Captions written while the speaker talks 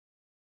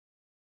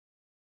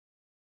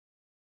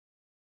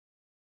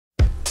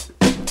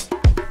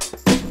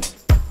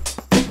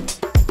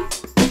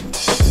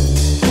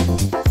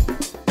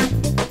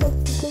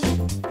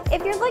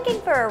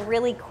for a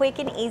really quick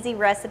and easy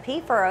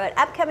recipe for an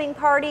upcoming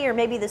party or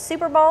maybe the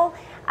Super Bowl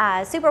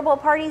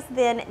parties,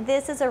 then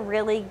this is a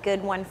really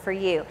good one for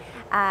you.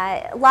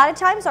 A lot of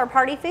times our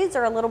party foods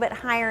are a little bit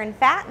higher in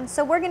fat, and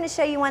so we're going to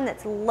show you one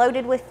that's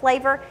loaded with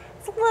flavor.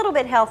 It's a little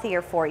bit healthier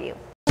for you.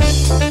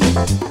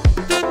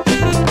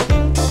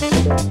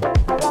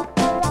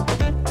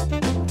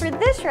 For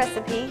this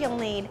recipe, you'll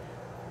need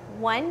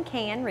 1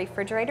 can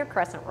refrigerator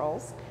crescent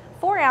rolls,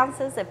 4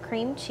 ounces of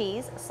cream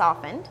cheese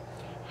softened,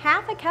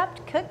 half a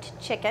cup cooked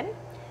chicken,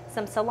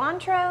 some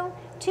cilantro,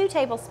 2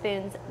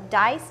 tablespoons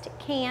diced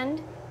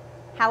canned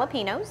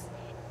jalapenos,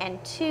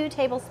 and 2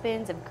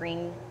 tablespoons of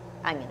green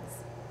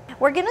onions.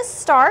 We're going to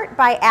start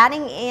by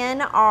adding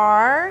in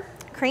our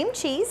cream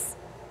cheese.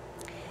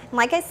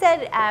 Like I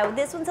said,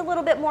 this one's a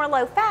little bit more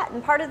low fat,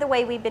 and part of the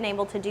way we've been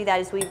able to do that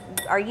is we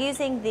are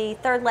using the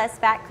 3rd less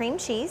fat cream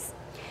cheese.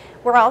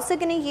 We're also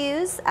going to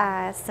use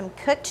some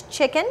cooked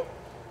chicken.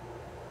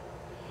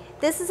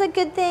 This is a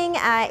good thing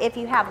if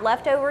you have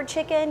leftover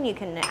chicken. You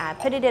can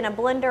put it in a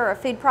blender or a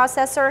food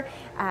processor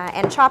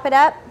and chop it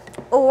up,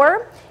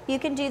 or you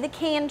can do the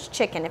canned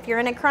chicken. If you're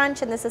in a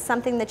crunch and this is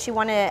something that you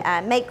want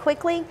to make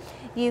quickly,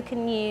 you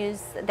can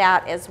use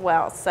that as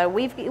well. So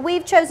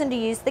we've chosen to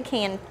use the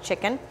canned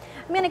chicken.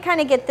 I'm going to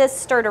kind of get this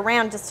stirred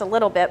around just a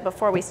little bit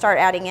before we start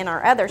adding in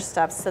our other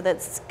stuff so that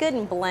it's good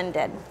and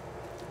blended.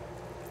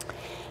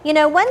 You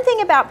know, one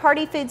thing about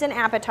party foods and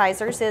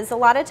appetizers is a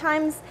lot of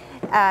times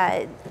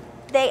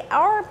they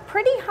are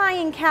pretty high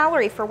in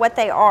calorie for what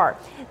they are.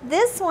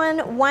 This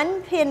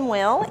one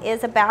pinwheel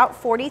is about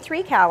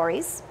 43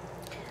 calories.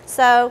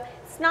 So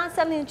it's not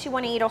something that you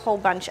want to eat a whole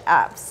bunch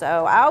of.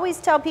 So I always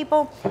tell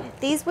people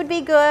these would be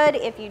good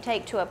if you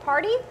take to a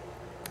party.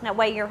 That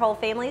way your whole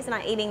family's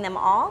not eating them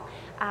all.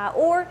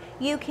 Or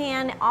you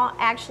can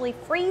actually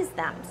freeze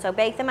them. So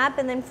bake them up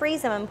and then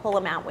freeze them and pull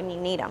them out when you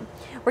need them.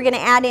 We're going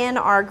to add in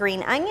our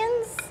green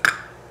onions,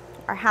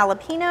 our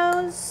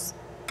jalapenos,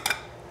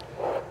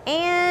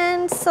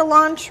 and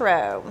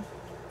cilantro.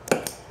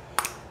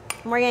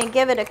 And we're going to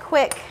give it a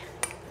quick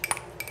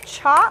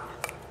chop.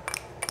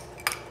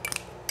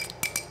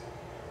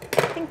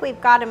 I think we've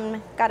got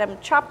them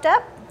chopped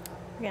up.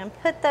 We're going to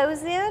put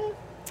those in.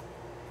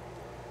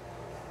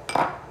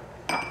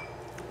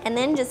 And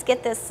then just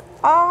get this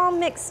all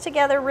mixed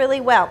together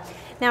really well.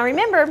 Now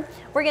remember,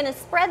 we're going to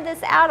spread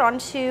this out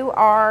onto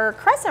our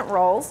crescent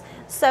rolls,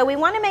 so we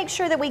want to make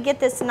sure that we get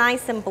this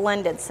nice and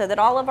blended so that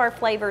all of our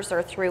flavors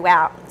are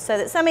throughout, so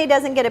that somebody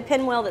doesn't get a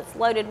pinwheel that's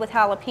loaded with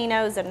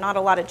jalapenos and not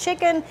a lot of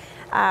chicken,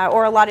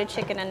 or a lot of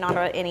chicken and not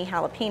any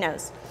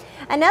jalapenos.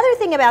 Another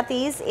thing about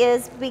these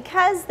is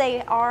because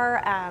they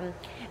are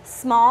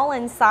small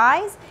in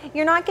size,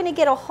 you're not going to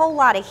get a whole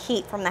lot of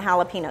heat from the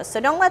jalapenos, so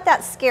don't let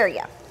that scare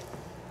you.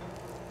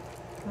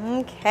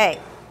 Okay,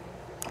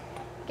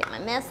 get my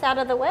mess out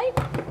of the way.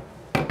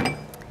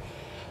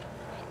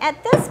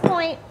 At this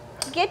point,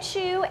 get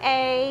you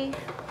a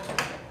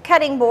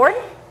cutting board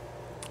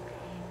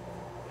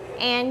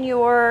and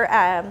your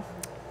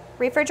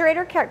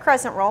refrigerator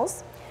crescent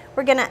rolls.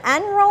 We're going to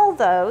unroll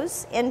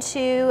those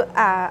into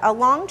a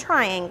long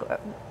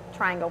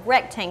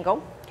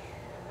rectangle.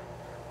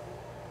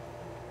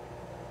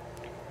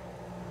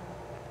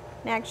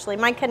 Actually,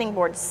 my cutting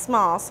board's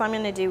small, so I'm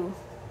going to do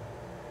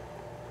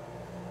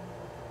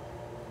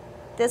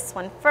this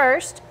one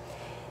first.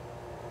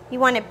 You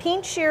want to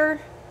pinch your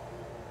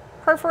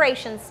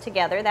perforations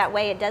together, that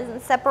way it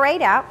doesn't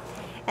separate out,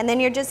 and then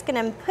you're just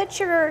going to put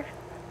your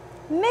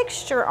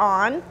mixture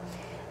on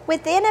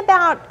within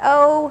about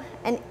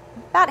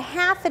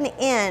half an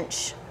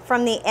inch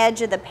from the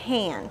edge of the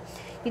pan.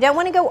 You don't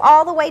want to go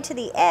all the way to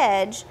the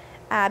edge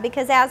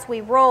because as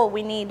we roll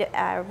we need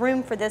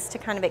room for this to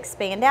kind of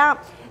expand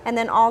out, and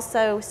then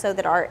also so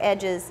that our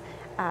edges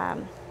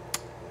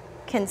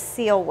can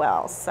seal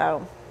well.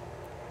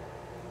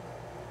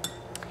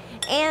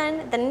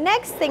 And the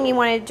next thing you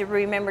wanted to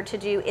remember to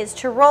do is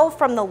to roll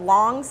from the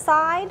long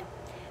side,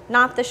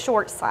 not the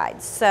short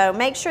side. So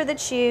make sure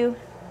that you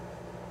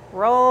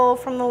roll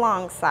from the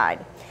long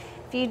side.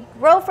 If you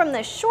roll from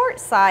the short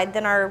side,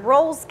 then our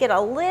rolls get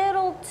a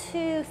little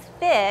too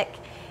thick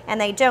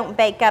and they don't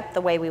bake up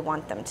the way we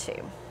want them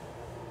to.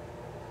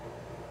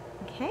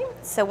 Okay,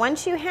 so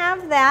once you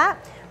have that,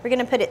 we're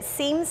going to put it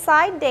seam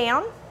side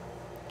down.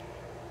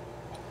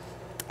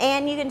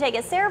 And you can take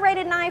a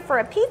serrated knife or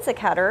a pizza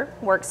cutter,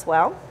 works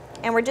well,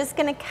 and we're just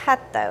going to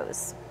cut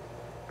those.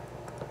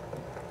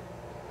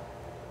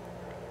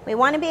 We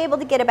want to be able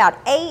to get about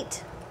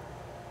 8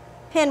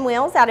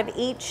 pinwheels out of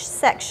each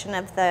section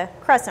of the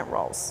crescent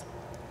rolls.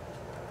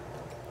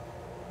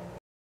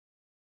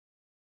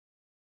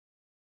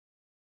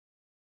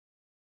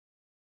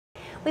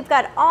 We've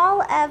got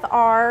all of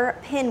our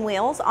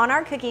pinwheels on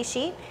our cookie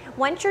sheet.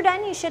 Once you're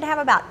done, you should have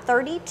about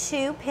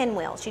 32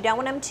 pinwheels. You don't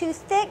want them too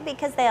thick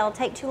because they'll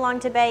take too long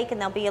to bake and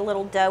they'll be a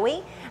little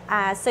doughy.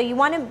 So you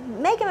want to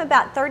make them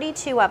about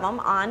 32 of them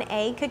on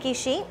a cookie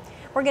sheet.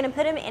 We're going to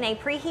put them in a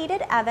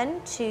preheated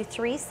oven to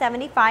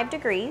 375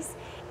 degrees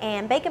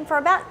and bake them for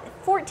about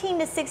 14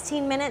 to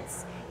 16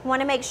 minutes. You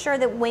want to make sure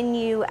that when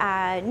you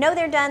know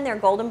they're done, they're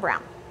golden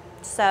brown.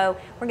 So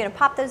we're going to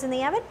pop those in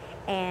the oven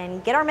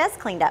and get our mess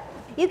cleaned up.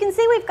 You can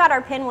see we've got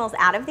our pinwheels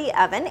out of the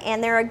oven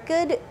and they're a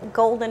good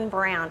golden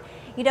brown.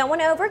 You don't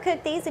want to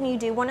overcook these and you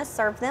do want to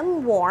serve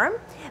them warm,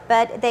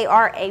 but they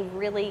are a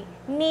really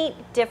neat,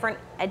 different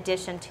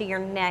addition to your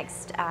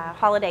next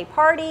holiday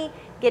party,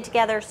 get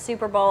together,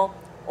 Super Bowl,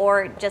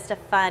 or just a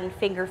fun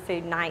finger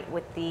food night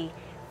with the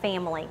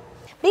family.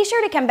 Be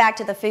sure to come back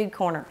to the Food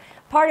Corner,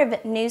 part of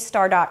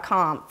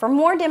newsstar.com, for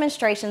more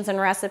demonstrations and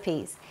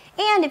recipes.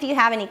 And if you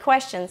have any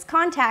questions,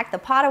 contact the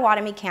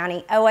Pottawatomie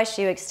County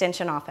OSU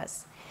Extension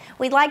Office.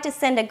 We'd like to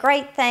send a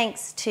great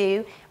thanks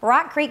to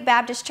Rock Creek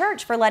Baptist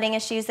Church for letting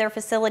us use their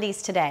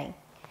facilities today.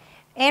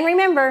 And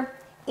remember,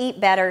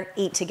 eat better,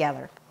 eat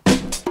together.